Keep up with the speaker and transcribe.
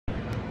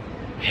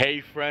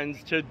Hey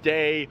friends,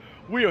 today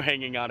we are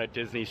hanging out at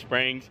Disney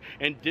Springs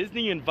and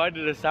Disney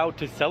invited us out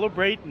to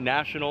celebrate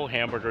National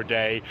Hamburger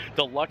Day.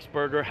 D-Luxe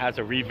Burger has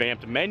a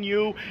revamped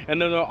menu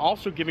and then they're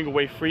also giving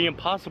away free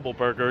Impossible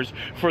Burgers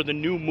for the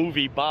new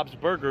movie Bob's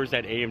Burgers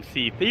at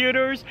AMC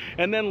Theaters.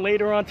 And then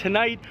later on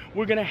tonight,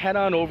 we're gonna head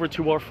on over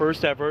to our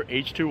first ever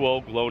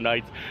H20 Glow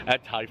Nights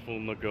at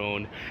Typhoon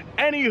Lagoon.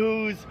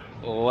 Anywho's,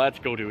 let's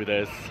go do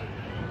this.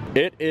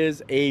 It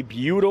is a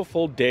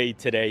beautiful day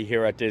today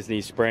here at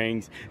Disney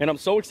Springs, and I'm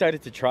so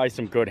excited to try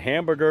some good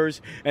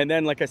hamburgers. And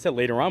then, like I said,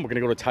 later on, we're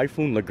gonna go to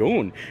Typhoon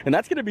Lagoon, and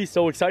that's gonna be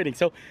so exciting.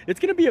 So it's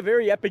gonna be a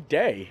very epic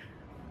day.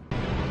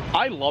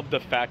 I love the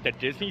fact that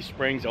Disney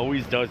Springs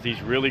always does these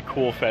really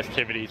cool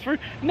festivities for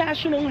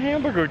National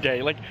Hamburger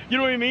Day. Like, you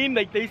know what I mean?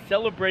 Like, they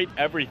celebrate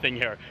everything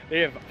here.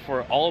 They have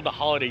for all the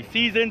holiday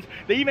seasons.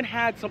 They even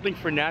had something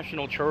for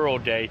National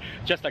Churro Day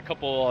just a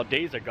couple of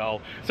days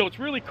ago. So it's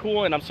really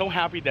cool, and I'm so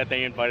happy that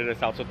they invited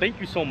us out. So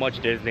thank you so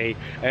much, Disney.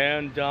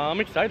 And I'm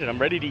excited. I'm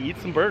ready to eat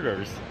some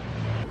burgers.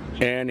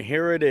 And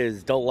here it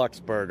is,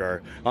 D-Luxe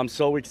Burger. I'm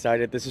so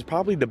excited. This is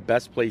probably the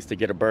best place to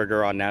get a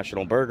burger on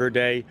National Burger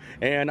Day.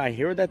 And I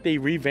hear that they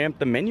revamped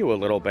the menu a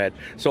little bit,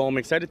 so I'm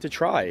excited to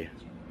try.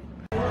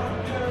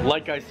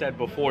 Like I said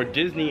before,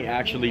 Disney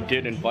actually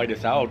did invite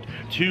us out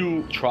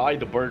to try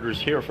the burgers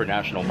here for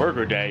National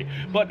Burger Day.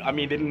 But, I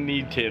mean, they didn't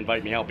need to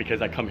invite me out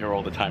because I come here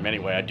all the time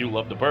anyway. I do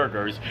love the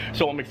burgers.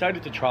 So I'm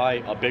excited to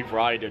try a big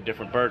variety of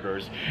different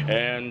burgers.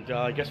 And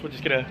I guess we're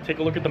just gonna take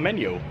a look at the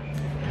menu.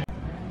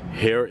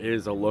 Here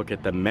is a look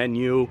at the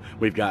menu.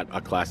 We've got a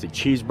classic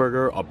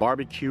cheeseburger, a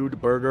barbecued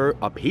burger,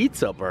 a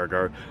pizza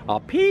burger,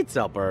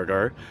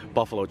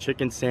 buffalo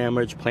chicken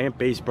sandwich,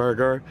 plant-based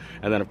burger,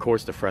 and then of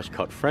course the fresh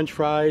cut French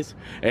fries.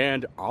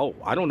 And oh,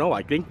 I don't know,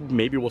 I think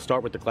maybe we'll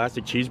start with the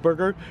classic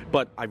cheeseburger,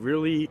 but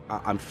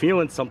I'm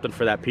feeling something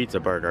for that pizza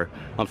burger.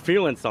 I'm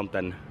feeling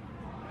something.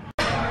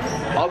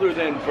 Other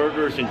than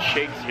burgers and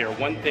shakes here,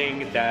 one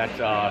thing that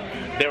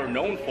they're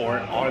known for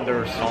are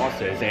their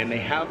sauces, and they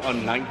have a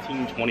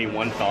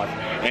 1921 sauce,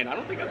 and I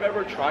don't think I've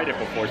ever tried it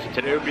before, so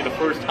today would be the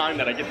first time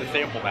that I get to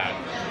sample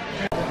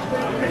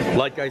that.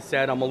 Like I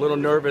said, I'm a little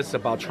nervous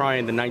about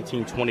trying the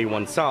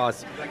 1921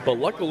 sauce, but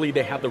luckily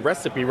they have the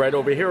recipe right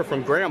over here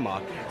from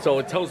Grandma, so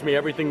it tells me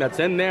everything that's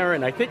in there,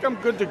 and I think I'm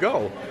good to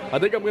go. I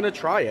think I'm gonna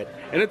try it,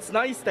 and it's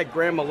nice that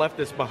Grandma left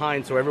this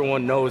behind so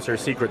everyone knows her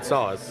secret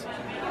sauce.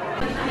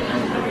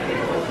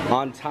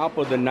 On top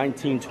of the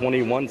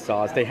 1921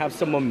 sauce, they have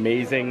some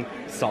amazing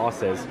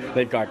sauces.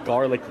 They've got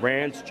garlic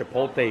ranch,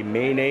 chipotle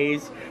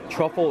mayonnaise,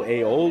 truffle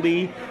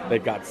aioli.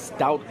 They've got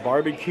stout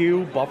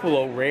barbecue,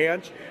 buffalo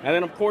ranch, and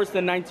then of course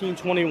the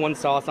 1921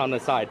 sauce on the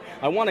side.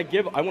 I want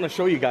to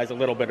show you guys a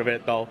little bit of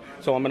it though.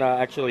 So I'm gonna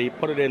actually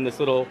put it in this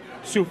little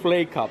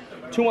souffle cup,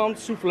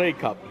 2-ounce souffle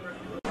cup.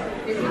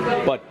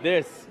 But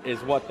this is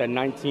what the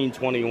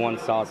 1921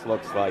 sauce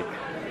looks like.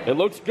 It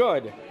looks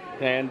good,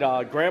 and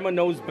Grandma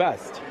knows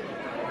best.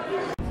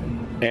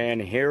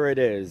 And here it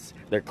is,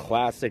 their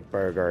classic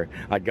burger.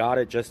 I got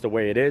it just the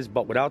way it is,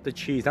 but without the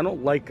cheese. I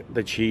don't like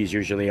the cheese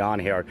usually on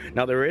here.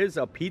 Now there is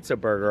a pizza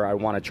burger I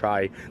want to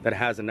try that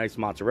has a nice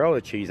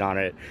mozzarella cheese on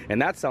it, and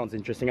that sounds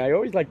interesting. I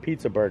always like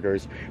pizza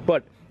burgers,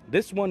 but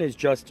this one is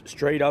just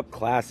straight up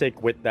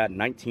classic with that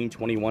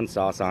 1921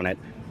 sauce on it.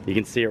 You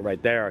can see it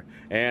right there.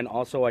 And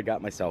also I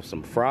got myself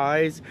some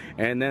fries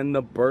and then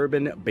the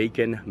bourbon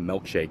bacon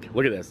milkshake.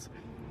 Look at this.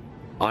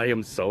 I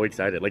am so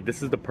excited. Like,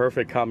 this is the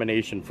perfect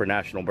combination for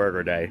National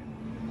Burger Day.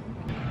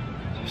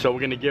 So we're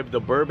gonna give the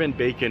bourbon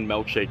bacon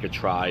milkshake a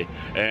try,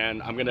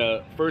 and I'm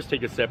gonna first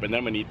take a sip and then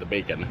I'm gonna eat the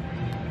bacon.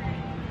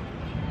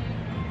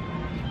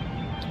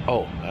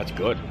 Oh, that's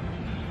good.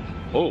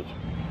 Oh,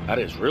 that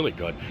is really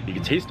good. You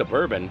can taste the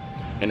bourbon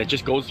and it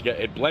just goes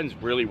together. It blends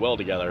really well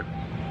together.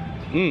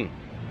 Wait,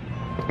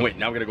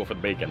 now I'm gonna go for the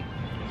bacon.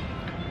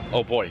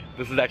 Oh boy,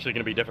 this is actually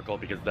gonna be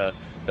difficult because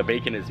the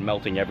bacon is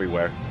melting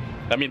everywhere.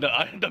 I mean, the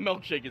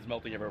milkshake is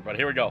melting everywhere, but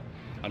here we go.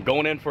 I'm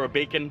going in for a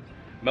bacon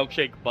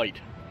milkshake bite.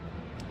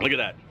 Look at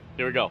that.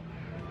 Here we go.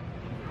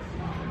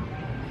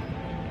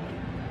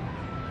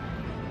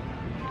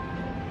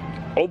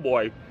 Oh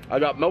boy, I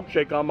got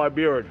milkshake on my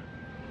beard.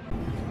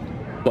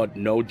 But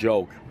no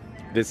joke,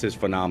 this is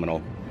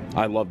phenomenal.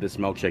 I love this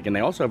milkshake, and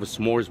they also have a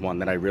s'mores one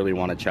that I really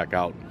want to check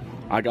out.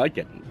 I like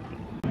it.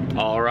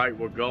 All right,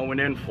 we're going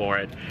in for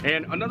it.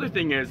 And another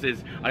thing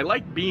is I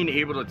like being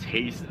able to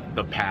taste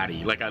the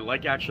patty. Like, I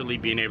like actually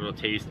being able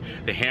to taste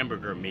the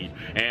hamburger meat.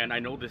 And I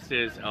know this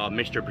is a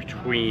mixture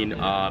between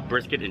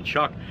brisket and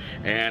chuck.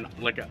 And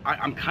like,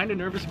 I'm kind of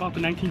nervous about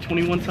the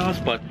 1921 sauce,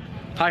 but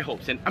high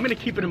hopes. And I'm gonna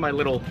keep it in my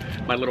little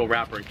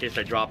wrapper in case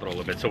I drop it a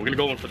little bit. So we're gonna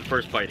go in for the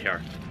first bite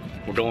here.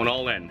 We're going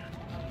all in.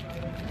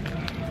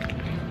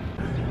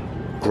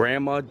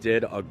 Grandma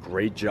did a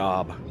great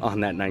job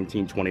on that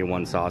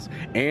 1921 sauce,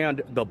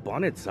 and the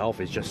bun itself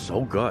is just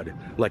so good.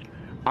 Like,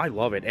 I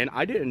love it, and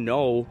I didn't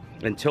know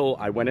until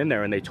I went in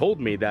there and they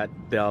told me that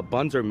the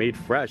buns are made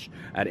fresh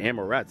at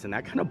Amorette's, and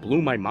that kind of blew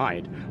my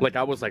mind. Like,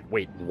 I was like,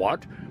 wait,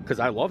 what?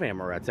 Because I love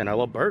Amorette's and I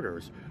love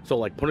burgers, so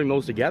like putting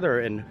those together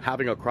and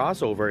having a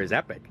crossover is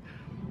epic.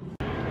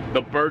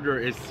 the burger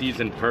is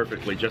seasoned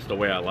perfectly, just the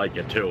way I like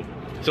it too.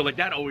 So like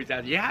that always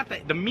adds, you have to,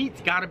 the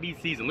meat's gotta be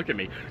seasoned. Look at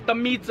me. The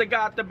meat's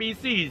got to be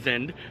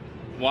seasoned.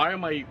 Why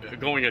am I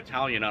going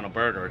Italian on a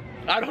burger?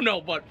 I don't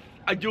know, but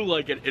I do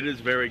like it. It is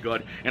very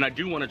good. And I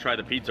do want to try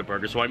the pizza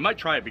burger, so I might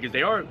try it because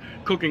they are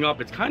cooking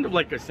up. It's kind of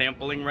like a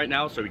sampling right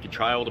now, so we can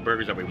try all the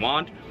burgers that we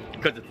want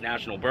because it's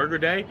National Burger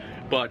Day.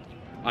 But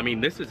I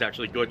mean, this is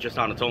actually good just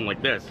on its own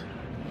like this.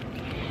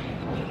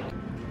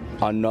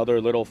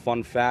 Another little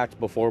fun fact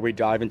before we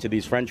dive into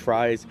these French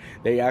fries,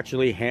 they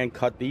actually hand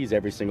cut these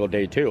every single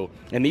day too.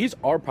 And these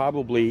are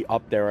probably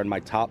up there in my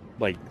top,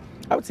 like,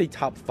 I would say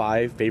top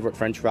 5 favorite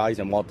French fries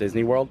in Walt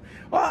Disney World.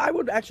 Well, I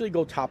would actually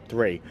go top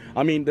 3.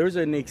 I mean, there's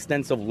an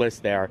extensive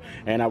list there,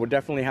 and I would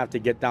definitely have to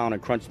get down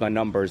and crunch the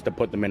numbers to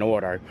put them in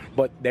order.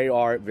 But they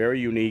are very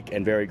unique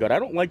and very good. I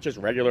don't like just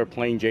regular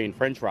plain Jane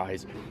French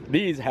fries.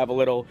 These have a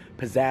little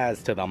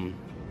pizzazz to them.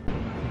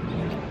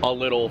 A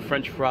little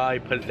French fry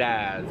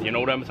pizzazz. You know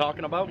what I'm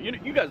talking about?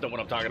 You guys know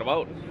what I'm talking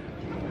about.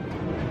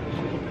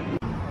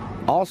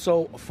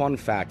 Also, fun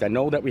fact, I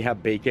know that we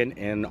have bacon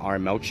in our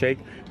milkshake,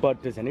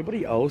 but does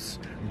anybody else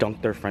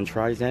dunk their French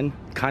fries in?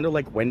 Kind of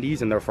like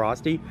Wendy's and their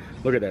Frosty.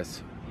 Look at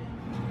this.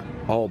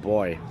 Oh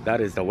boy, that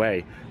is the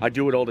way. I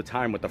do it all the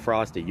time with the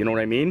Frosty, you know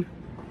what I mean?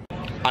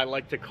 I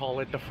like to call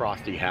it the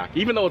Frosty hack.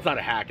 Even though it's not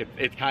a hack,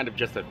 it's kind of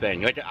just a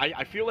thing. Like,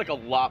 I feel like a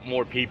lot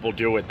more people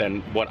do it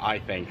than what I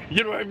think.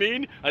 You know what I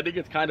mean? I think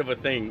it's kind of a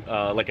thing,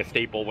 like a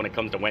staple when it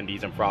comes to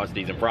Wendy's and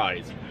Frosties and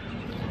fries.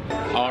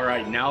 All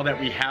right, now that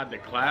we had the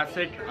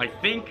classic, I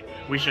think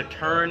we should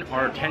turn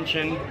our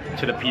attention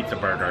to the pizza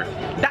burger.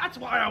 That's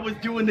why I was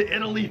doing the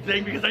Italy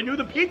thing, because I knew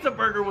the pizza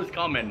burger was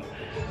coming.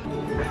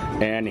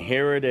 And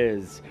here it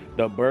is,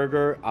 the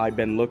burger I've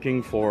been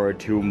looking forward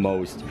to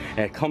most. And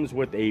it comes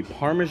with a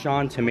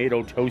Parmesan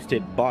tomato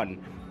toasted bun.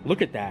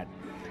 Look at that.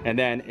 And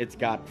then it's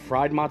got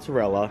fried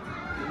mozzarella,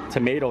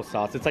 tomato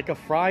sauce. It's like a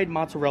fried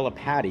mozzarella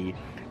patty,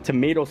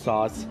 tomato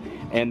sauce,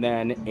 and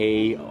then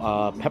a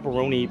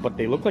pepperoni, but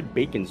they look like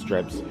bacon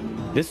strips.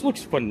 This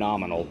looks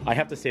phenomenal. I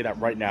have to say that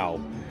right now.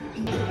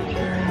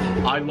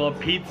 I love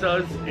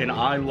pizzas and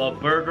I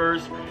love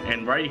burgers,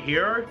 and right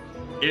here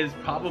is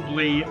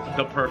probably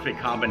the perfect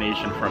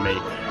combination for me.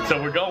 So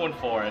we're going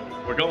for it.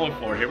 We're going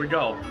for it. Here we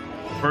go.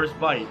 First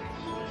bite.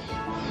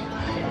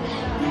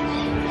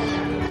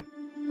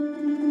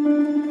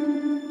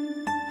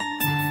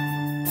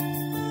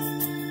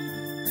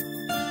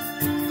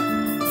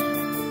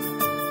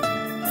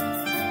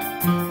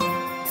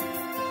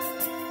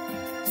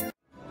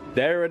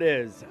 There it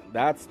is.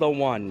 That's the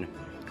one.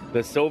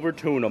 The silver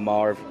tuna,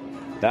 Marv.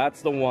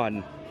 That's the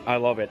one. I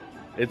love it.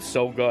 It's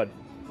so good.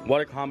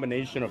 What a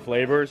combination of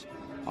flavors.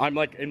 I'm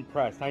like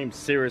impressed. I am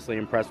seriously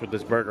impressed with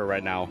this burger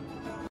right now.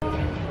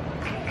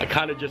 I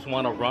kind of just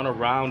want to run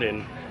around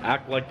and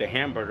act like the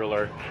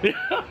hamburglar.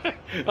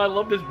 I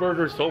love this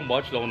burger so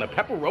much though, and the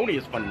pepperoni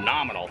is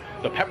phenomenal.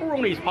 The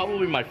pepperoni is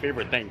probably my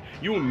favorite thing.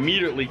 You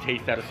immediately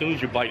taste that as soon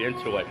as you bite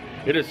into it.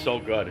 It is so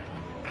good.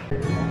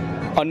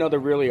 Another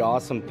really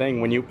awesome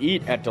thing, when you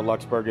eat at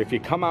D-Luxe Burger, if you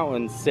come out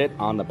and sit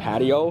on the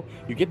patio,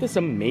 you get this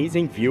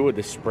amazing view of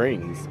the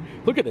springs.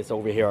 Look at this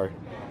over here.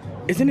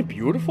 Isn't it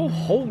beautiful?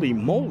 Holy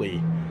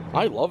moly.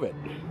 I love it.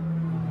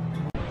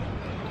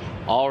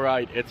 All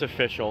right, it's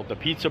official. The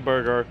pizza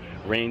burger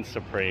reigns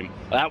supreme.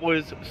 That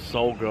was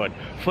so good.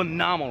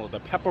 Phenomenal.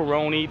 The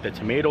pepperoni, the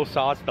tomato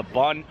sauce, the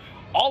bun,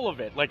 all of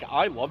it. Like,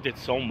 I loved it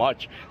so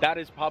much. That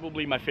is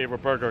probably my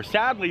favorite burger.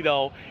 Sadly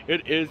though,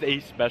 it is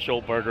a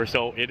special burger,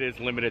 so it is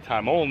limited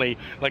time only.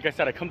 Like I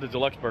said, I come to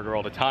D-Luxe Burger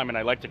all the time, and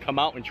I like to come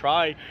out and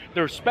try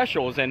their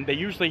specials, and they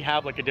usually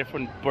have like a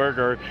different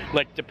burger,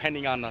 like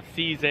depending on the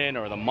season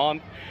or the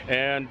month,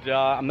 and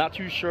I'm not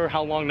too sure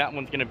how long that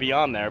one's gonna be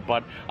on there,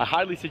 but I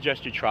highly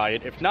suggest you try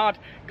it. If not,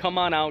 come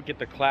on out, get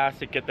the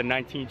classic, get the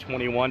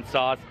 1921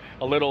 sauce,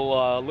 a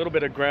little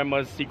bit of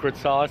grandma's secret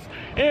sauce,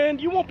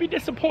 and you won't be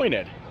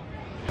disappointed.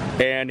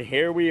 And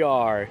here we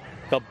are,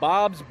 the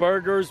Bob's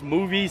Burgers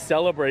movie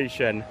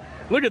celebration.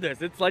 Look at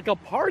this, it's like a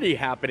party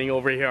happening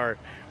over here.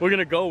 We're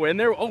gonna go in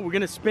there. Oh, we're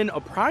gonna spin a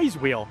prize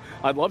wheel.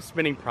 I love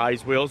spinning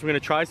prize wheels. We're gonna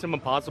try some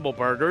Impossible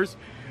Burgers.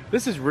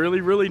 This is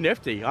really, really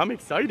nifty. I'm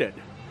excited.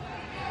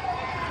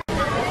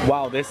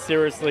 Wow, this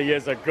seriously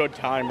is a good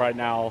time right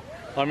now.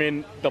 I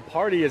mean, the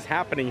party is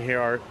happening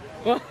here.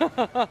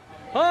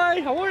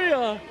 Hi, how are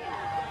you?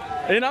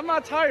 And I'm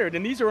not tired,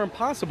 and these are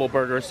Impossible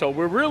Burgers, so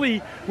we're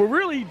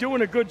really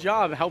doing a good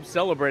job help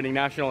celebrating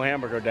National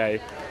Hamburger Day.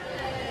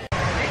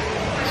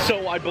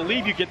 So I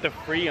believe you get the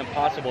free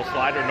Impossible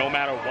slider no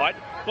matter what,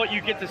 but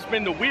you get to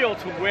spin the wheel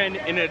to win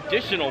an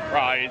additional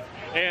prize,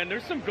 and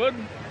there's some good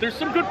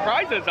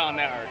prizes on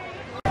there.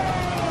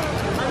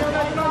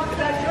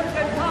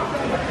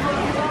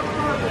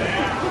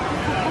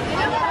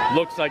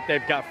 Looks like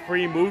they've got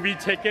free movie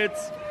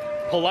tickets,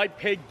 Polite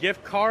Pig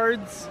gift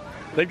cards.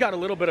 They've got a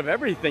little bit of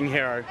everything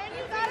here.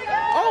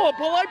 Oh, a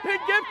Polite Pig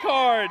gift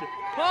card!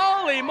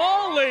 Holy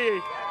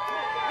moly!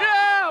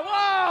 Yeah,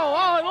 wow!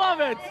 Oh, I love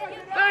it!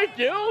 Thank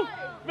you!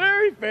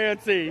 Very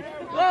fancy!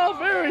 Oh,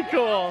 very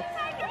cool!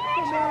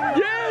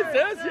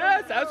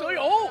 Yes, absolutely.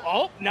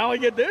 Oh, now I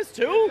get this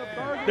too.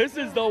 This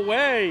is the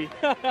way.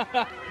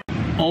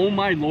 Oh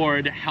my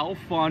lord, how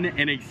fun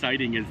and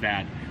exciting is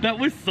that? That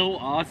was so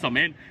awesome.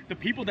 And the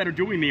people that are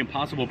doing the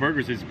Impossible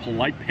Burgers is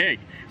Polite Pig.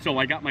 So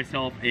I got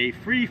myself a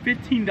free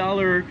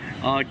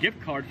 $15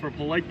 gift card for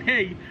Polite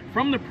Pig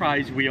from the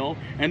prize wheel.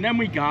 And then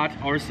we got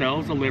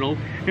ourselves a little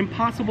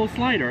Impossible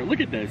Slider. Look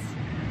at this.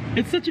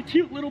 It's such a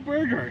cute little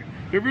burger.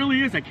 It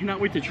really is. I cannot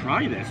wait to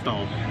try this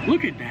though.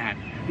 Look at that.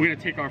 We're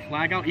gonna take our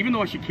flag out, even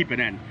though I should keep it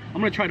in.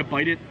 I'm gonna try to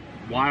bite it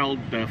while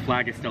the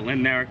flag is still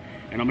in there.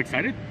 And I'm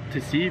excited to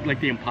see like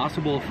the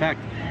impossible effect.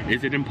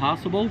 Is it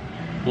impossible?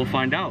 We'll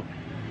find out.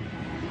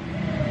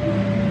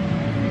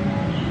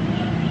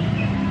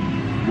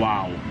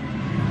 Wow.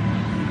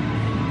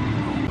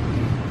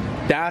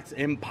 That's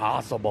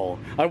impossible.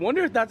 I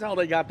wonder if that's how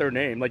they got their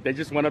name. Like they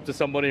just went up to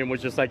somebody and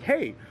was just like,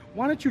 hey,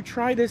 why don't you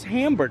try this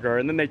hamburger?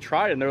 And then they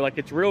tried it and they're like,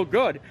 it's real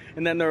good.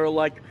 And then they're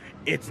like,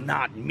 it's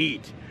not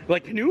meat.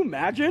 Like, can you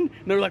imagine?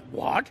 And they're like,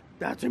 what?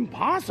 That's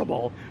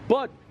impossible.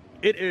 But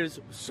it is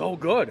so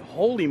good.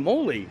 Holy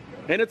moly.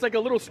 And it's like a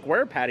little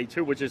square patty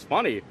too, which is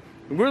funny.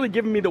 Really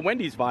giving me the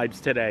Wendy's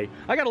vibes today.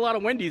 I got a lot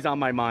of Wendy's on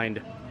my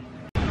mind.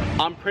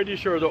 I'm pretty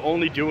sure they're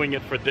only doing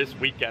it for this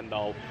weekend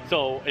though.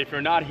 So if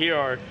you're not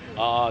here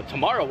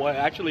tomorrow, well,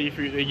 actually if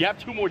you have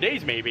 2 more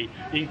days maybe,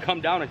 you can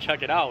come down and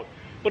check it out.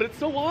 But it's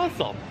so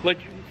awesome. Like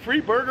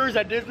free burgers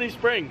at Disney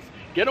Springs.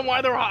 Get them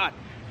while they're hot.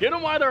 Get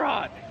them while they're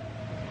hot.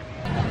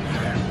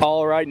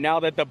 All right,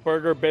 now that the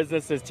burger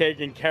business is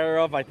taken care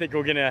of, I think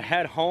we're gonna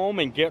head home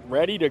and get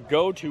ready to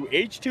go to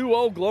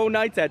H20 Glow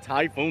Nights at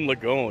Typhoon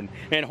Lagoon.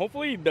 And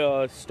hopefully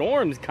the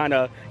storms kind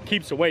of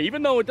keeps away,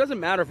 even though it doesn't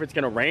matter if it's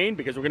gonna rain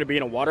because we're gonna be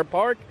in a water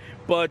park,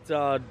 but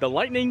the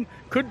lightning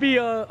could be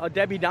a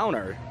Debbie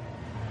Downer.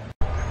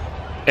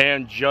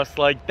 And just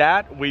like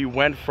that, we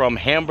went from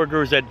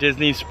hamburgers at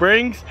Disney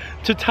Springs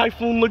to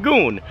Typhoon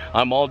Lagoon.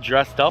 I'm all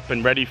dressed up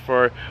and ready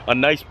for a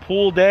nice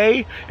pool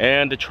day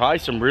and to try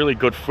some really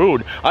good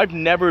food. I've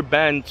never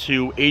been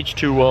to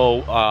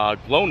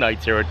H20 Glow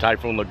Nights here at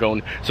Typhoon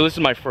Lagoon, so this is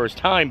my first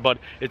time, but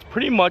it's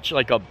pretty much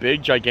like a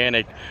big,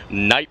 gigantic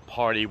night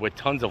party with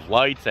tons of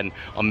lights and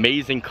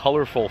amazing,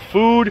 colorful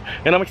food,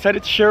 and I'm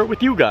excited to share it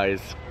with you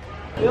guys.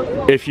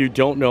 If you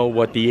don't know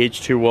what the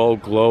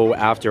H20 Glow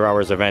After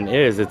Hours event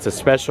is, it's a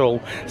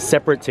special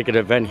separate ticket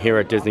event here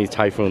at Disney's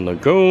Typhoon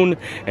Lagoon,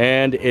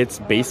 and it's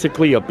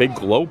basically a big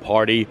glow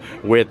party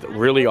with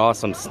really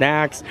awesome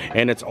snacks,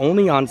 and it's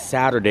only on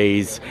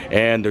Saturdays,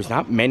 and there's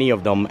not many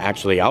of them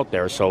actually out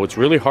there, so it's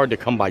really hard to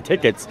come by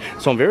tickets,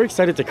 so I'm very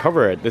excited to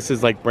cover it. This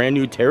is like brand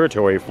new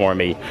territory for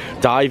me.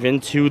 Dive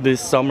into this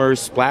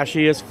summer's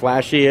splashiest,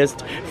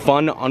 flashiest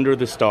fun under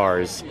the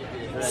stars.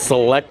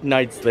 Select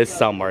nights this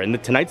summer,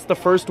 and tonight's the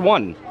first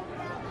one.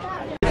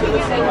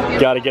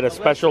 Got to get a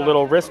special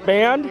little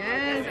wristband.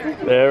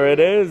 Yes. There it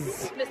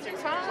is.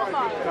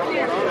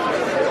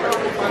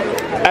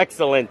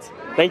 Excellent.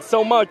 Thanks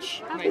so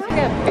much.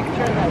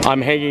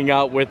 I'm hanging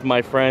out with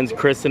my friends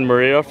Chris and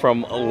Maria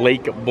from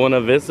Lake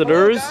Buena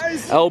Visitors,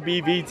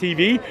 LBV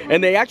TV,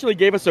 and they actually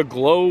gave us a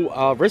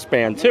glow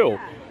wristband too.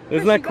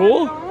 Isn't that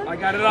cool? I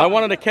got it on. I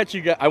wanted to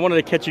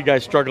catch you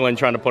guys struggling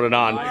trying to put it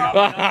on.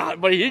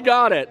 But he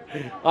got it.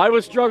 I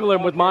was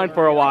struggling with mine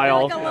for a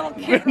while.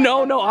 Like a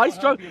no, I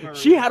struggled.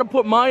 She had to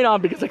put mine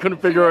on because I couldn't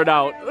figure it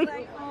out.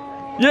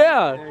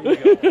 Yeah.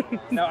 There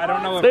no, I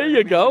don't know. There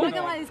you go. Look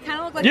at these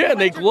kind of look like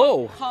they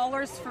glow.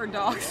 Collars for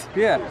dogs.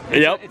 Yeah.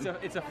 Yep.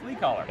 It's a flea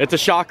collar. It's a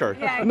shocker.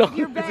 Yeah, no.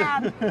 You're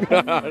bad.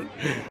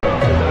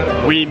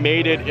 We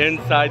made it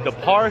inside the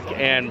park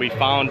and we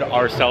found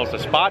ourselves a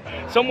spot.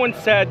 Someone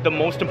said the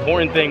most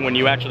important thing when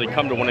you actually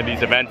come to one of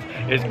these events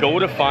is go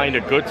to find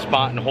a good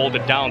spot and hold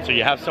it down so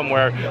you have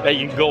somewhere that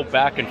you can go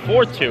back and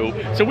forth to.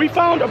 So we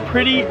found a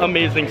pretty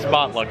amazing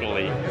spot,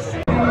 luckily.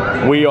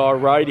 We are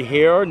right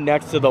here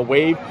next to the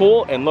wave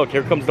pool, and look,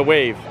 here comes the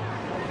wave.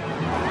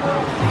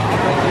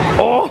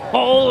 Oh,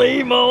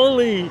 holy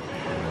moly!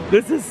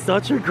 This is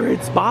such a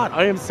great spot.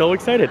 I am so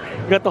excited.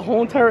 We got the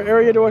whole entire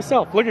area to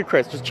ourselves. Look at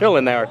Chris, just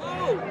chilling there.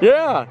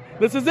 Yeah,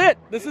 this is it.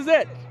 This is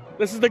it.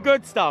 This is the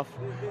good stuff.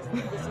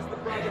 This is the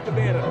Project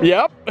Cabana.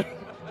 Yep.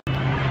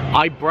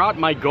 I brought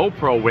my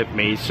GoPro with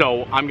me,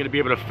 so I'm gonna be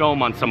able to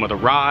film on some of the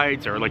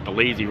rides or like the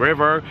lazy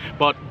river.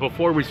 But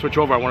before we switch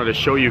over, I wanted to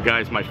show you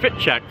guys my fit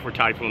check for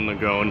Typhoon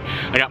Lagoon.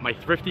 I got my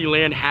Thrifty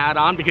Land hat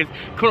on because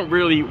I couldn't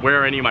really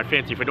wear any of my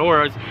fancy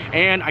fedoras,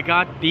 and I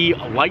got the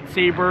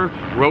lightsaber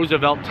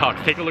Roosevelt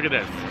tux. Take a look at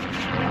this.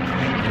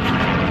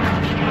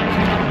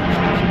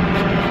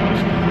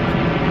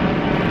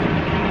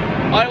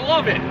 I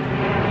love it.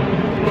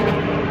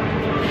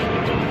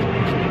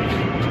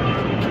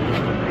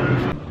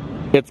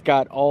 It's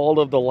got all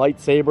of the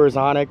lightsabers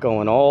on it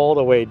going all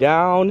the way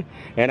down,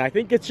 and I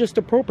think it's just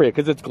appropriate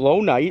because it's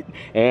glow night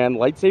and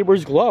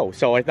lightsabers glow,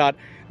 so I thought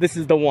this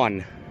is the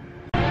one.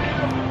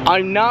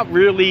 I'm not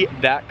really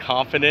that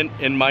confident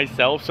in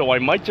myself, so I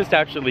might just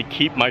actually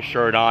keep my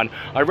shirt on.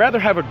 I'd rather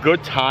have a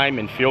good time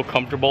and feel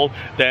comfortable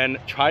than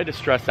try to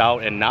stress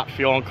out and not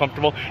feel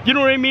uncomfortable. You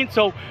know what I mean?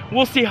 So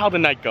we'll see how the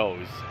night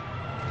goes.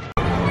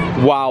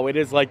 Wow, it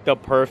is like the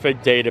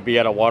perfect day to be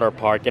at a water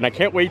park, and I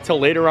can't wait till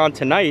later on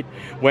tonight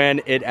when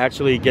it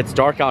actually gets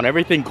dark out and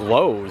everything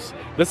glows.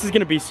 This is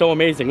gonna be so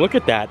amazing. Look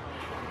at that.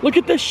 Look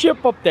at the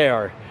ship up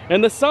there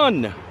and the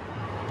sun.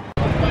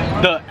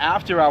 The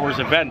after hours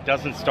event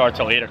doesn't start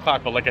till 8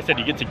 o'clock, but like I said,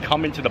 you get to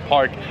come into the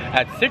park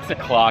at 6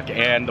 o'clock,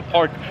 and the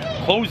park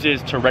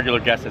closes to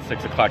regular guests at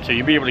 6 o'clock. So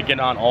you'll be able to get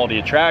on all the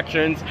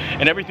attractions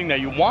and everything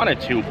that you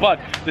wanted to, but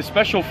the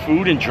special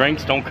food and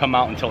drinks don't come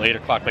out until 8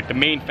 o'clock, like the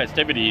main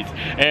festivities.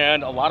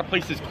 And a lot of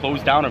places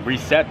close down and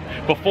reset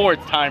before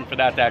it's time for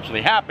that to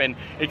actually happen,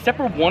 except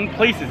for one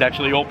place is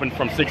actually open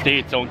from 6 to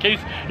 8. So in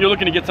case you're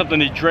looking to get something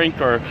to drink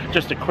or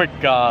just a quick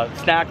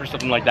snack or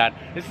something like that,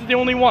 this is the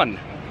only one.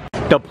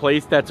 The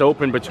place that's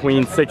open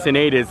between 6 and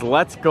 8 is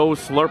Let's Go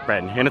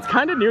Slurpin', and it's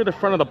kind of near the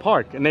front of the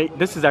park. And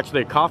this is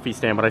actually a coffee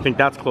stand, but I think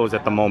that's closed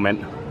at the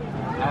moment.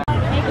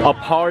 A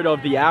part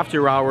of the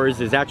after hours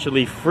is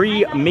actually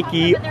free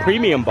Mickey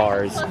premium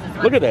bars.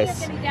 Look at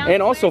this,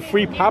 and also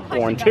free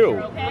popcorn too.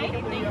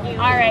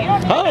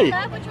 Alright.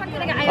 Hi. Which one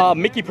can I get?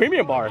 Mickey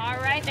premium bar.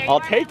 Alright, there you I'll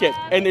are, take it.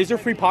 And is there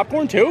free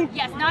popcorn too?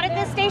 Yes, not at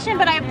this station,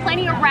 but I have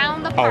plenty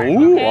around the park.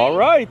 Oh, okay? all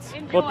right.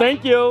 Enjoy. Well,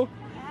 thank you.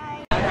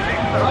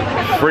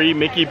 Free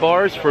Mickey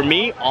bars for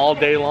me all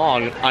day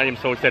long. I am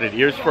so excited.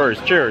 Ears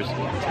first. Cheers.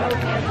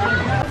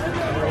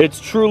 It's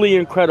truly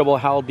incredible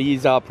how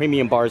these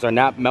premium bars are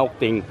not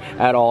melting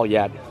at all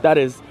yet.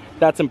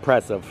 That's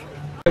impressive.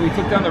 We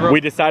took down the road.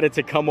 We decided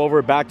to come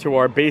over back to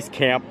our base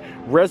camp.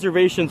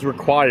 Reservations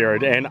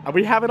required, and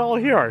we have it all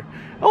here.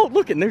 Oh,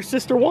 look, and there's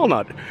Sister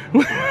Walnut.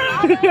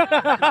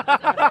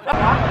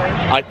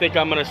 I think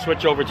I'm gonna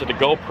switch over to the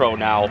GoPro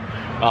now.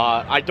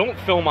 I don't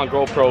film on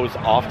GoPros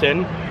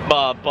often,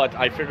 but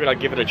I figured I'd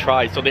give it a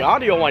try. So the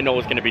audio I know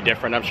is gonna be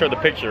different. I'm sure the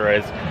picture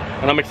is,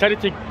 and I'm excited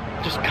to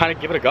just kind of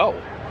give it a go.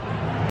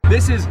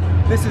 This is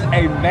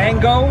a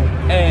mango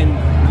and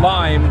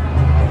lime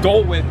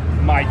Dole Whip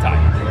Mai Tai.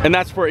 And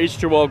that's for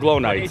H2O Glow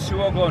Nights.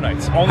 H2O Glow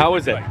Nights. How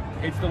is it?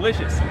 It's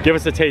delicious. Give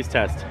us a taste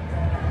test.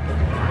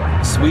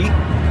 Sweet,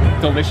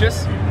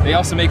 delicious. They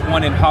also make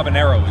one in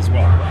habanero as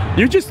well.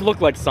 You just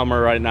look like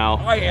summer right now.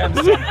 I am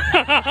summer.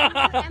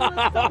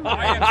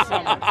 I am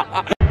summer.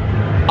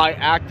 I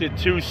acted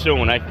too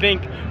soon. I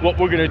think what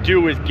we're gonna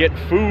do is get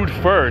food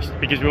first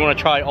because we want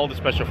to try all the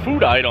special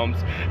food items,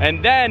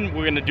 and then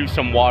we're gonna do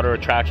some water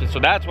attractions. So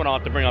that's when I'll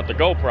have to bring out the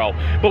GoPro.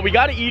 But we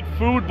gotta eat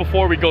food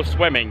before we go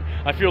swimming.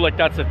 I feel like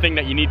that's the thing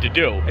that you need to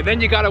do. And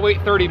then you gotta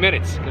wait 30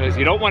 minutes because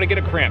you don't want to get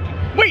a cramp.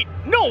 Wait,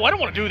 no, I don't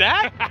want to do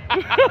that.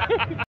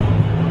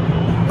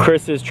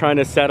 Chris is trying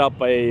to set up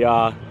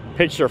a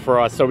picture for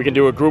us so we can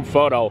do a group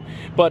photo,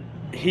 but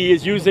he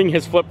is using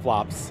his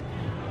flip-flops.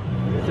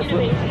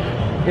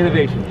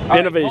 Innovation.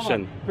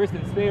 Innovation. Right,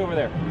 Kristen, stay over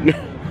there.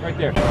 Right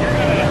there.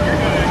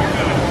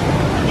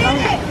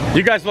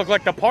 You guys look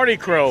like the party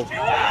crew.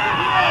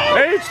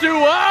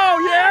 H2O,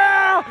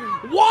 yeah!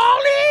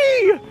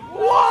 Wally!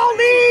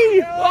 Wally!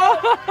 He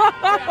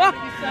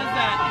says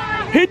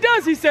that. He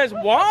does, he says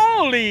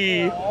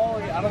Wally!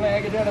 I don't think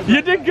I can do it.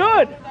 You did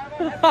good!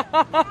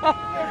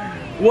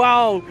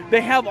 Wow,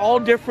 they have all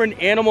different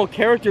animal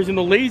characters in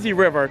the lazy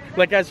river,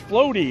 like as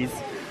floaties.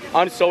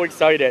 I'm so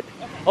excited.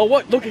 Oh,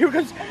 what? Look, here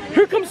comes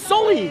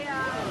Sully.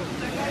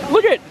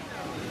 Look it.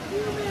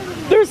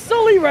 There's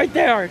Sully right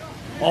there.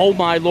 Oh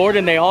my Lord,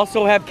 and they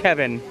also have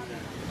Kevin.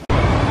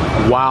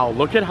 Wow,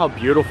 look at how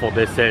beautiful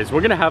this is.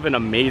 We're gonna have an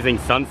amazing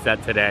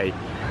sunset today.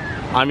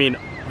 I mean,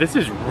 this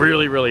is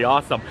really, really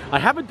awesome. I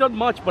haven't done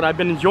much, but I've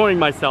been enjoying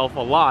myself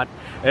a lot.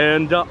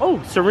 And,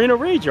 oh, Serena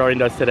Ray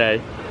joined us today.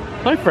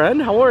 Hi,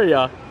 friend, how are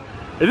ya?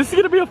 This is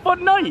gonna be a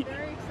fun night.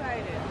 Very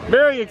excited.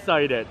 Very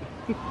excited.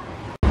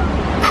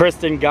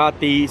 Kristen got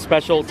the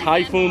special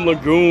Typhoon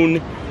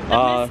Lagoon.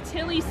 The Miss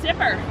Tilly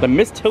Sipper. The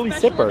Miss Tilly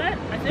Special Sipper. event,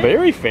 I think.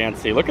 Very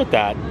fancy, look at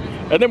that.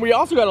 And then we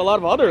also got a lot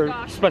of other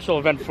special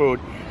event food.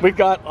 We've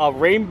got a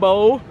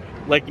rainbow,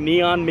 like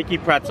neon Mickey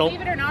pretzel.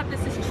 Believe it or not,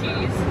 this is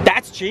cheese.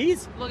 That's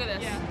cheese? Look at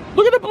this. Yeah.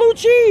 Look at the blue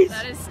cheese.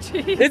 That is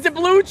cheese. Is it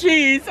blue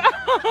cheese?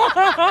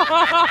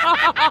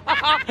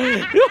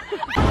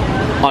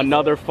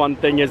 Another fun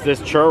thing is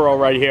this churro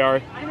right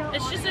here.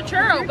 It's just a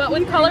churro, but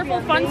with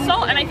colorful fun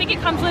salt, and I think it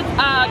comes with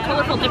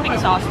colorful dipping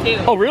sauce too.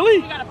 Oh, really?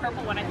 You got a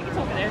purple one, I think it's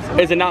over there. So.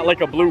 Is it not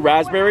like a blue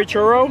raspberry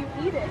churro?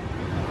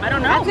 I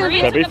don't know.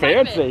 That'd be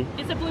fancy.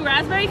 It's a blue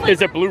raspberry flavor?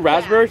 Is it blue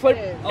raspberry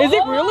flavor? Is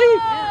it really?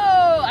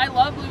 Oh, I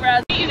love blue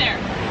raspberry. Get you there.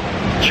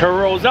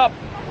 Churros up.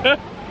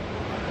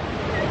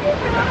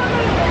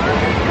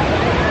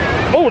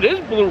 Oh, it is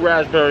blue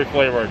raspberry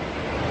flavored.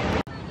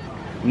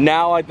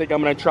 Now I think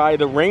I'm gonna try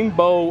the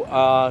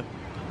rainbow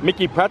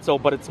Mickey pretzel,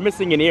 but it's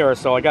missing an ear,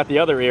 so I got the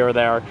other ear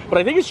there. But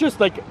I think it's just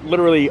like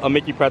literally a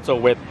Mickey pretzel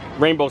with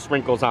rainbow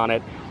sprinkles on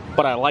it.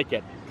 But I like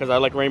it because I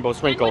like rainbow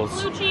sprinkles.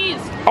 And with blue cheese.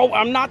 Oh,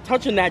 I'm not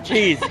touching that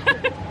cheese.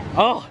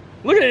 Oh,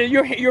 look at it.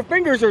 Your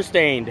fingers are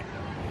stained.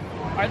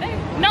 Are they?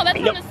 No, that's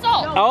from the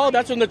salt. Oh,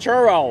 that's from the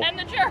churro. And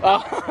the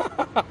churro.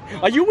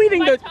 Are you eating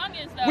My the? tongue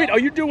is, though. Wait, are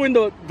you doing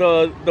the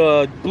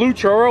blue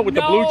churro with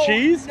the blue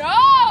cheese?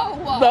 No.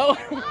 No.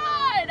 God.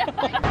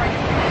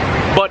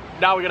 But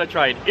now we're gonna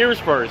try it. Ears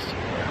first.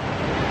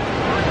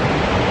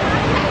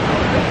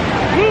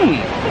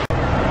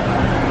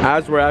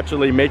 As we're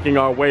actually making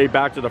our way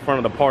back to the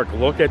front of the park,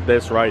 look at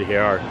this right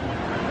here.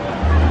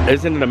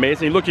 Isn't it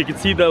amazing? Look, you can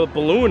see the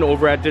balloon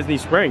over at Disney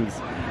Springs.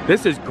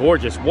 This is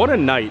gorgeous. What a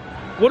night.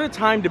 What a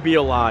time to be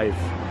alive.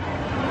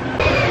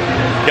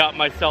 Got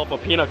myself a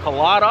pina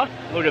colada.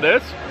 Look at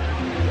this.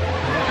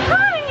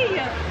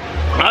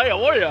 Hi,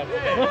 how are you?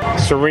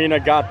 Serena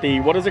got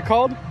the, what is it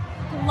called?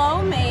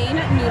 Lo mein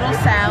noodle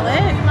salad.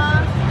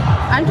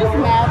 I'm just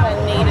mad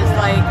that Nate is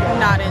like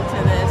not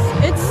into this.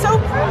 It's so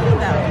pretty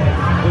though.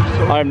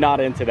 I'm not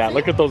into that.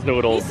 Look at those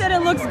noodles. He said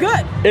it looks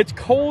good. It's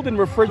cold and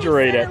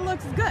refrigerated. He said it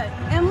looks good.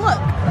 And look,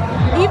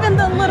 even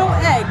the little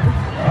egg.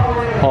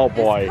 Oh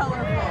boy. Is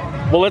colorful.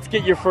 Well, let's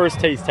get your first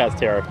taste test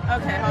here.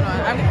 Okay, hold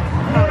on.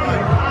 Hold on.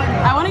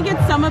 I want to get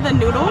some of the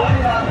noodle.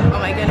 Oh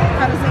my goodness.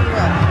 How does it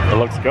look? It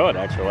looks good,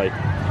 actually.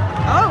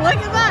 Oh, look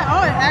at that.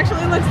 Oh, it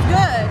actually looks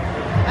good.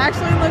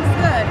 Actually looks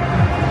good.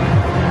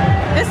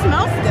 It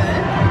smells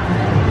good.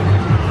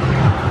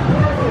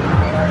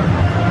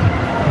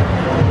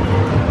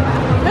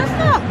 It's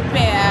not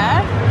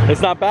bad.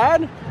 It's not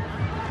bad? It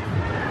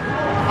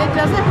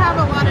doesn't have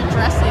a lot of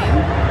dressing,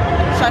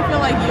 so I feel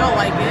like you'll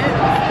like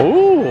it.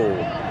 Ooh.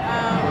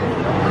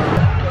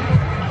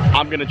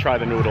 I'm gonna try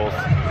the noodles.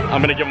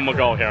 I'm gonna give them a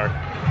go here. It's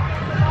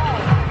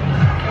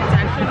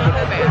actually not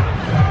that bad.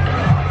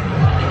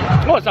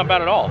 Oh, it's not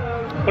bad at all.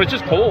 But it's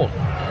just cold.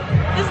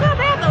 It's not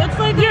bad though. It's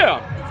like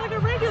Yeah. It's like a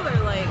regular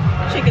like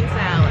chicken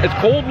salad. It's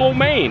cold lo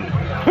mein. I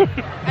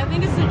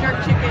think it's the jerk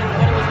chicken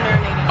when it was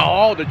marinated.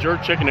 Oh, the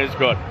jerk chicken is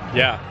good.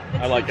 Yeah,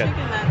 It's I like the it.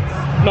 chicken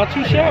that's Not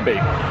too shabby.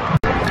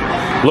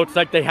 Looks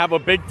like they have a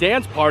big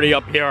dance party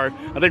up here.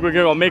 I think we're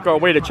gonna make our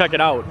way to check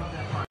it out.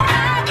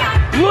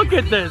 Look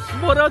at this,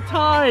 what a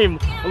time.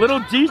 A little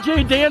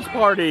DJ dance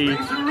party.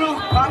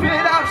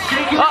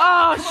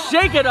 Ah,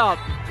 shake it up.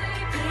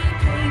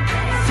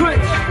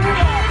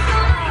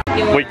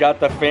 We got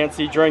the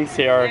fancy drinks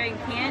here.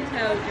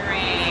 Encanto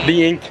drink.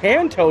 The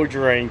Encanto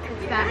drink.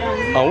 That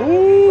one.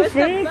 Oh, With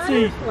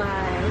fancy. the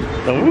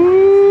butterflies.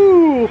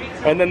 Ooh.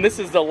 And then this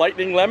is the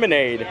lightning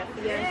lemonade.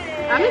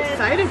 I'm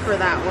excited for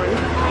that one.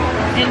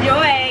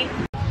 Enjoy.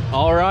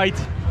 All right,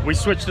 we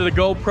switched to the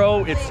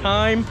GoPro. It's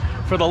time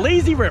for the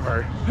lazy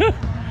river.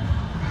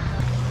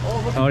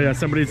 Oh yeah,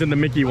 somebody's in the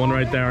Mickey one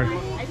right there.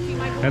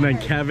 And then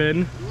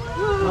Kevin.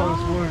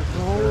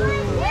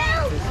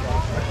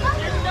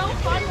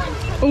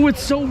 Oh,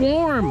 it's so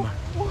warm.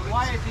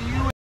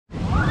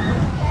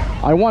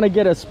 I want to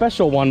get a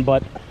special one,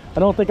 but I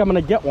don't think I'm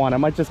gonna get one. I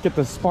might just get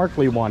the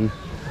sparkly one.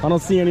 I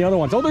don't see any other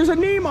ones. Oh, there's a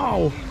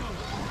Nemo.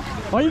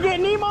 Oh, you get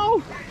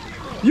Nemo?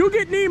 You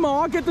get Nemo,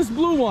 I'll get this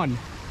blue one.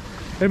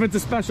 If it's a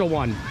special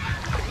one.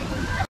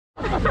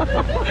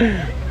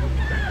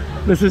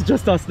 This is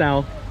just us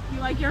now. You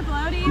like your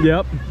floaty?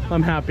 Yep,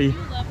 I'm happy. You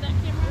love that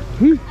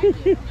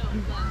camera?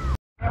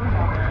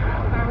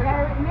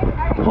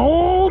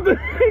 Hold!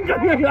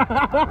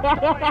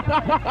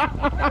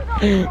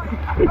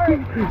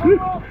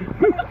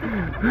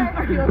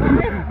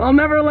 I'll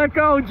never let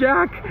go,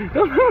 Jack.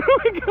 I'll never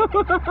let go.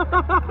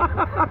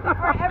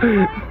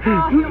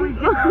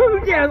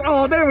 Yes,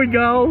 oh, there we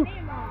go.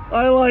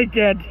 I like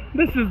it.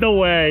 This is the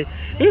way.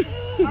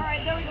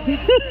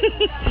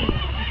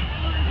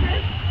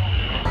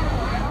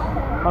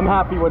 I'm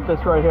happy with this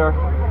right here.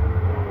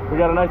 We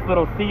got a nice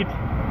little seat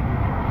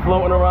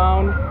floating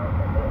around.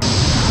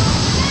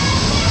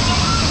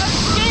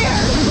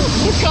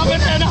 We're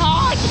coming in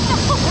hot!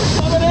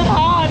 We're coming in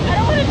hot! I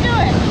don't want to do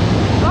it!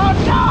 Oh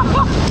no!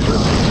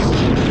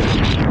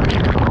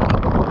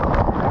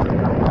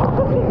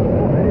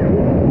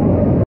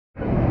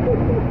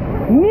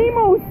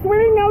 Nemo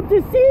swimming out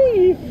to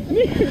sea!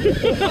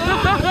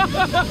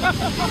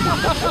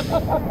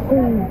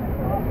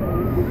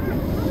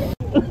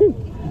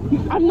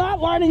 I'm not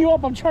lining you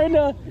up, I'm trying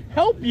to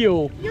help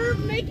you. You're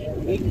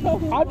making me go.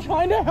 I'm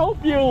trying to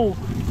help you.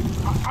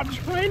 I'm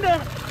trying to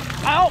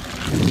help.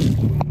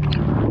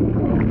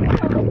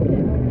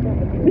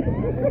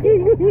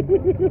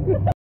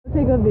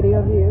 Take a video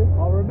of you.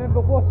 I'll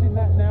remember watching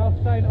that now,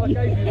 saying I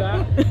gave you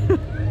that.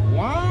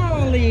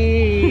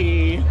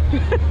 Wally!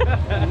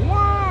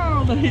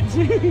 Wally!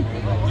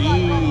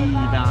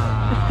 Eva!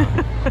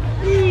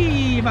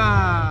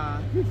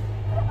 Eva!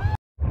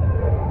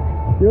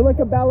 You're like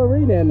a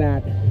ballerina in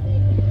that.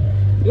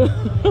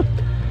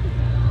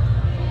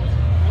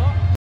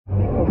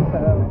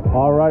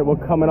 All right, we're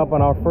coming up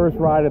on our first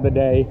ride of the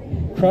day.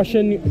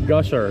 Crushing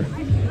Gusher.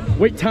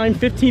 Wait time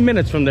 15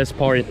 minutes from this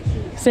point.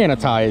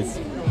 Sanitize.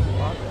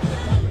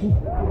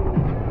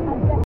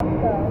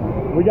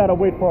 We gotta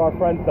wait for our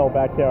friends though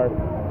back here.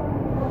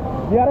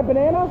 You got a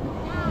banana?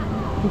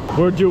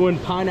 We're doing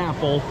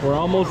pineapple. We're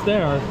almost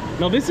there.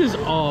 Now this is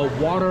a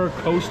water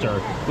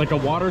coaster, like a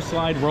water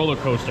slide roller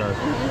coaster.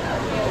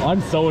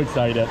 I'm so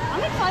excited.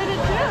 I'm excited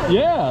too.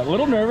 Yeah, a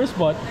little nervous,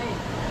 but.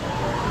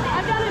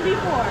 I've done it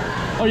before.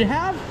 Oh, you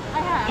have? I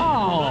have.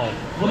 Oh,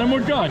 well then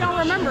we're good. I don't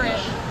remember it.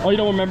 Oh, you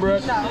don't remember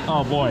it? No.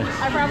 Oh boy.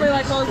 I probably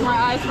like closed my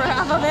eyes for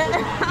half of it.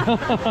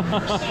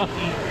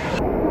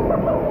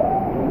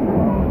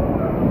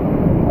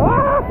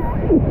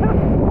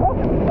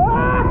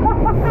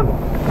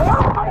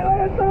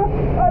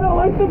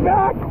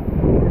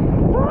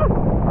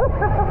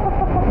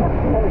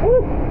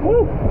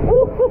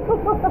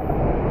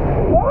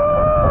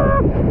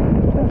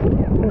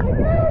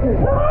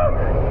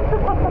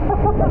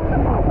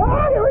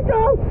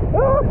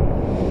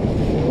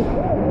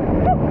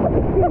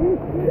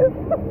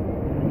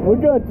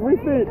 good. 3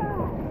 feet.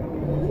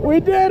 We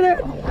did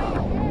it!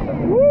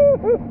 Woo!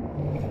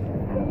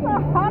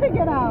 How to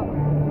get out?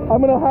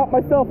 I'm gonna hop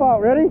myself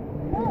out. Ready?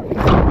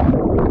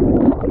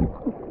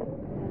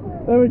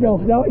 There we go.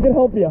 Now I can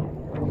help you.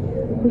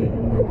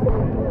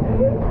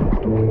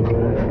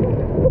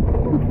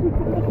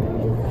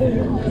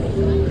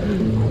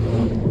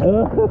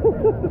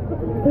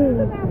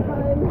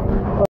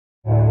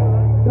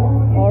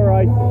 All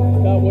right,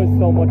 that was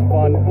so much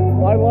fun.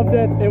 I loved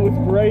it. It was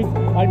great.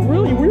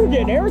 We were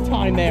getting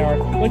airtime there.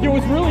 Like, it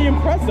was really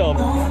impressive.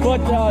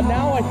 But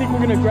now I think we're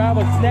gonna grab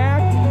a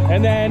snack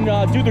and then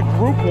do the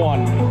group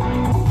one.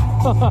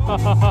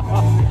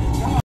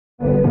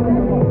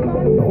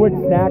 Quick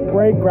snack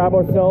break. Grab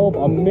ourselves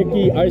a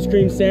Mickey ice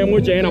cream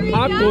sandwich and a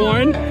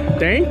popcorn.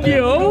 Thank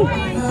you.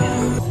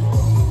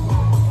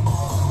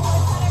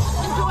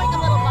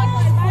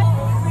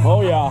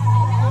 Oh yeah.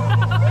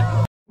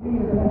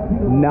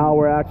 Now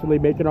we're actually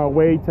making our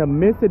way to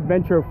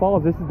Misadventure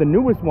Falls. This is the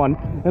newest one.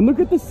 And look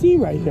at the sea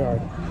right here.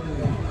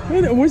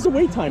 Where's the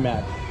wait time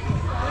at?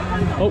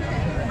 Oh.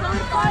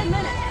 5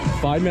 minutes.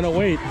 5-minute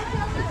wait.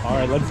 All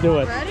right, let's do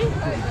it. Ready?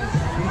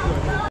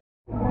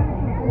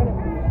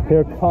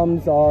 Here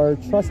comes our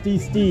trusty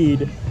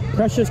steed,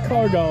 Precious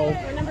Cargo.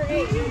 We're number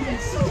 8.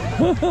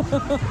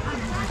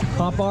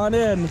 Hop on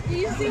in. Do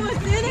you see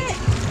what's in it?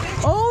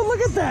 Oh, look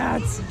at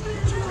that.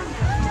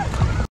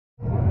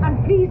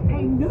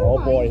 Oh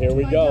boy, here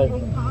we go.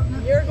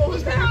 You're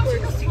going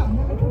backwards.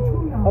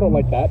 I don't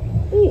like that.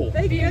 Ooh.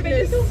 Thank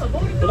goodness.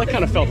 Well, that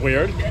kind of felt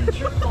weird.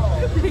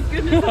 Thank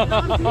goodness.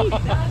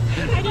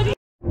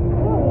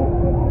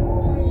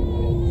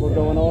 We're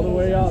going all the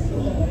way up.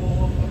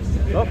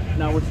 Oh,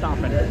 now we're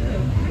stopping.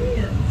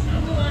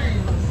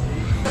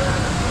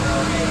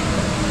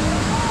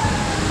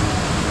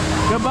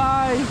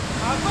 Goodbye.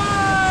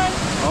 Bye-bye.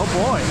 Oh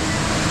boy.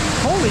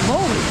 Holy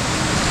moly.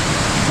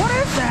 What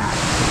is that?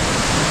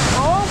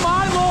 Oh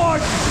my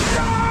lord.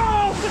 No!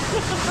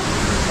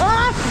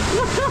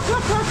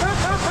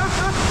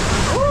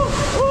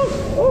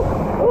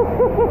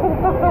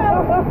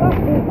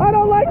 I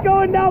don't like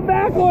going down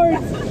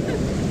backwards.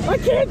 I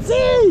can't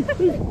see.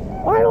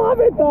 I love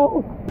it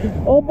though.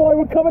 Oh boy,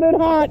 we're coming in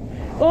hot.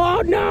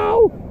 Oh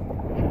no!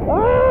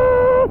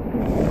 Ah!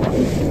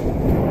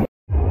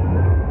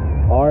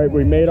 All right,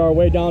 we made our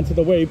way down to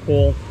the wave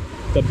pool.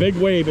 The big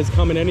wave is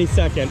coming any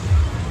second.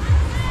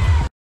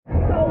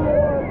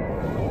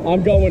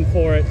 I'm going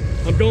for it.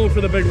 I'm going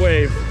for the big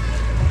wave.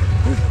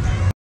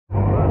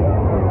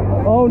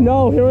 Oh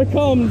no, here it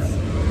comes.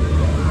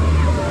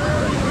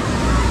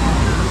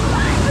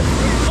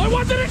 I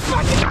wasn't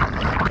expecting it.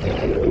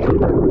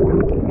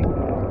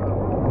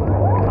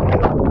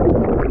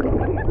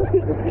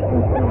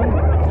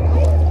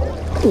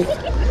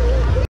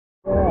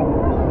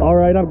 All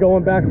right, I'm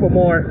going back for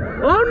more.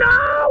 Oh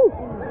no!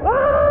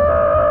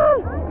 Ah!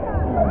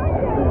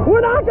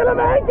 We're not gonna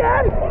make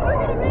it!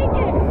 We're gonna make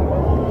it!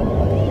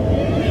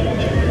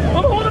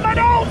 I'm holding my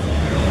nose!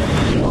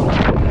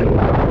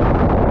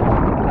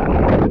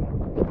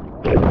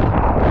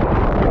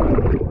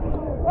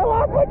 I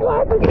lost my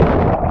glasses!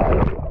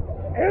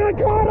 And I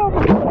caught him!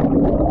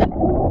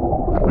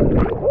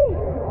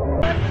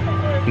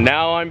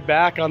 Now I'm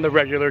back on the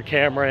regular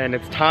camera and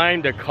it's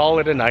time to call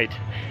it a night.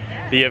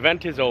 The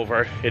event is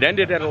over. It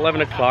ended at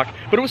 11 o'clock,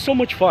 but it was so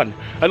much fun.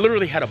 I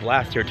literally had a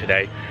blast here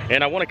today,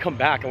 and I want to come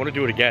back. I want to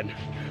do it again.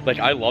 Like,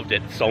 I loved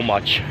it so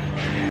much.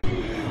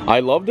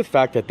 I love the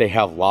fact that they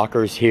have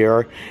lockers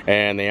here,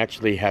 and they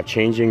actually have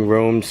changing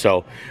rooms.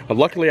 So,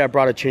 luckily I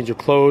brought a change of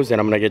clothes,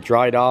 and I'm going to get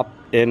dried up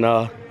in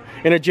a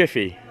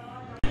jiffy.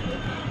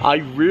 I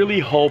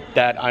really hope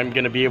that I'm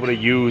gonna be able to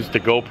use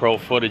the GoPro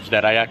footage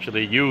that I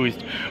actually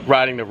used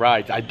riding the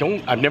rides. I've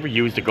never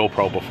used a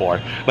GoPro before.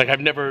 Like, I've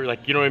never,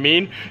 like, you know what I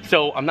mean?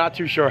 So I'm not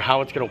too sure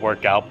how it's gonna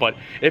work out, but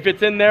if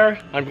it's in there,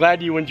 I'm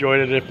glad you enjoyed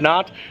it. If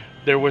not,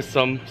 there was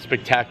some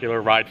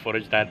spectacular ride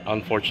footage that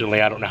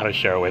unfortunately I don't know how to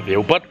share with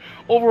you. But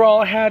overall,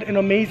 I had an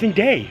amazing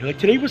day. Like,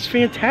 today was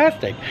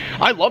fantastic.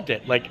 I loved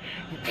it. Like,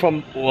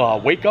 from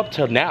wake up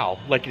to now,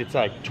 like, it's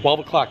like 12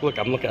 o'clock. Look,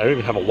 I'm looking, I don't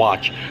even have a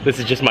watch. This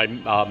is just my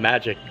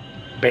magic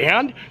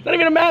band. Not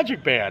even a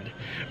magic band.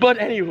 But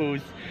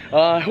anywho's,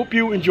 I hope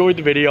you enjoyed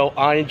the video.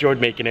 I enjoyed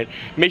making it.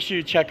 Make sure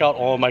you check out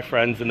all of my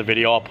friends in the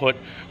video. I'll put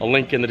a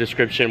link in the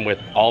description with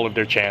all of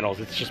their channels.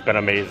 It's just been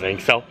amazing.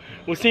 So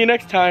we'll see you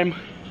next time.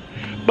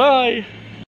 Bye.